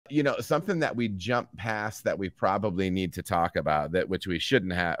you know, something that we jump past that we probably need to talk about, that which we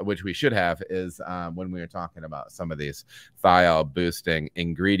shouldn't have, which we should have, is when we were talking about some of these thiol boosting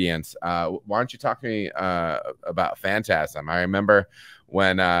ingredients. Why don't you talk to me about Phantasm? I remember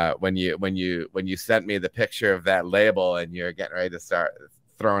when you sent me the picture of that label and you're getting ready to start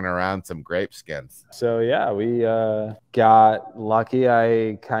throwing around some grape skins. So yeah, we got lucky.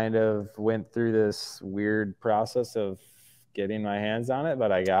 I kind of went through this weird process of getting my hands on it,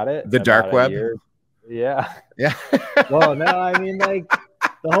 but I got it. The dark web. Yeah. Yeah. Well, no, I mean, like,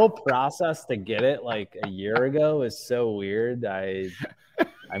 the whole process to get it like a year ago is so weird. I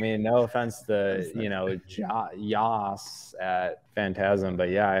mean, no offense to, you know, Yas at Phantasm, but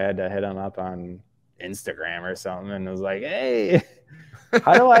yeah, I had to hit him up on Instagram or something and was like, hey,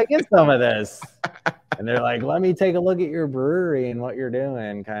 how do I get some of this? And they're like, let me take a look at your brewery and what you're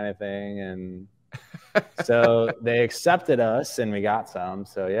doing, kind of thing. And so they accepted us and we got some.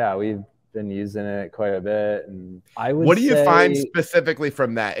 So yeah, we've been using it quite a bit. And I would what do you find specifically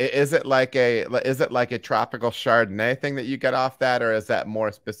from that? Is it like a tropical Chardonnay thing that you get off that, or is that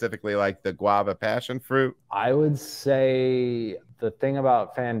more specifically like the guava passion fruit? I would say the thing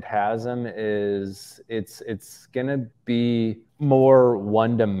about Phantasm is it's gonna be more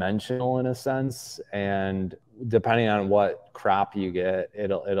one-dimensional in a sense, and depending on what crop you get,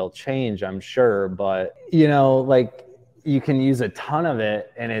 it'll change, I'm sure. But you know, like, you can use a ton of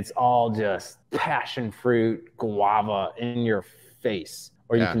it and it's all just passion fruit guava in your face.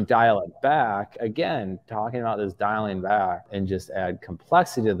 Or you can dial it back. Again, talking about this dialing back and just add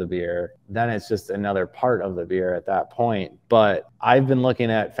complexity to the beer, then it's just another part of the beer at that point. But I've been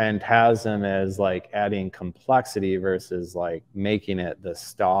looking at Phantasm as like adding complexity versus like making it the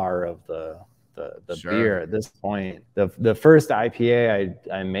star of the beer at this point. The first IPA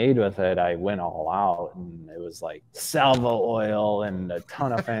I made with it, I went all out, and it was like salvo oil and a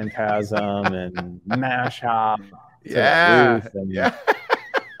ton of Phantasm and mash hop. Yeah.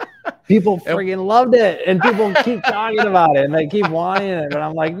 People freaking loved it, and people keep talking about it and they keep wanting it, but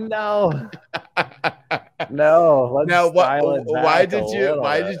I'm like, no, let's dial it back. What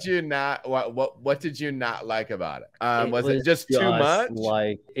did you not like about it? Was it just too much?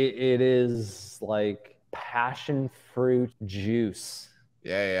 Like it is like passion fruit juice.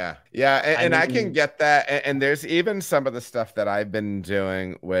 Yeah. And I can get that. And there's even some of the stuff that I've been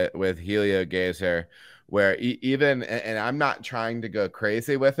doing with Helio Gazer, where even, and I'm not trying to go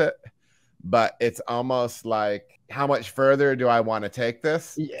crazy with it, but it's almost like, how much further do I want to take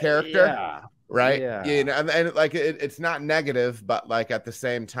this character? Yeah. Right. Yeah. You know, and like it's not negative, but like at the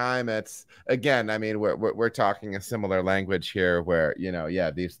same time, it's, again, I mean, we're talking a similar language here, where, you know,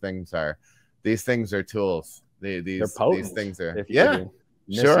 these things are tools. They're potent. These things are,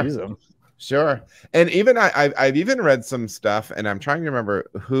 sure. And even I've even read some stuff, and I'm trying to remember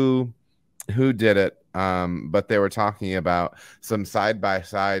who did it, but they were talking about some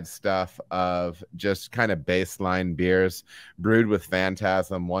side-by-side stuff of just kind of baseline beers brewed with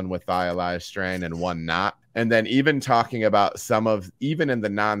Phantasm, one with thiolized strain and one not. And then even talking about some of, even in the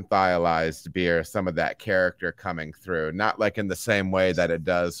non-thiolized beer, some of that character coming through, not like in the same way that it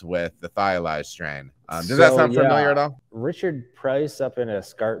does with the thiolized strain. Does that sound familiar at all? Richard Price up in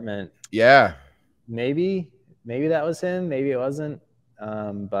Escarpment. Yeah. Maybe that was him. Maybe it wasn't.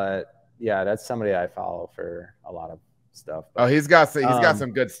 But yeah, that's somebody I follow for a lot of stuff. But, he's got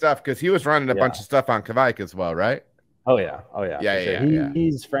some good stuff, because he was running a bunch of stuff on Kvike as well, right? Oh yeah.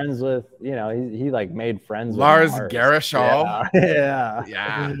 He's friends with, you know, he like made friends Lars with Gerishol.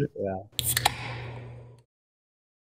 Yeah.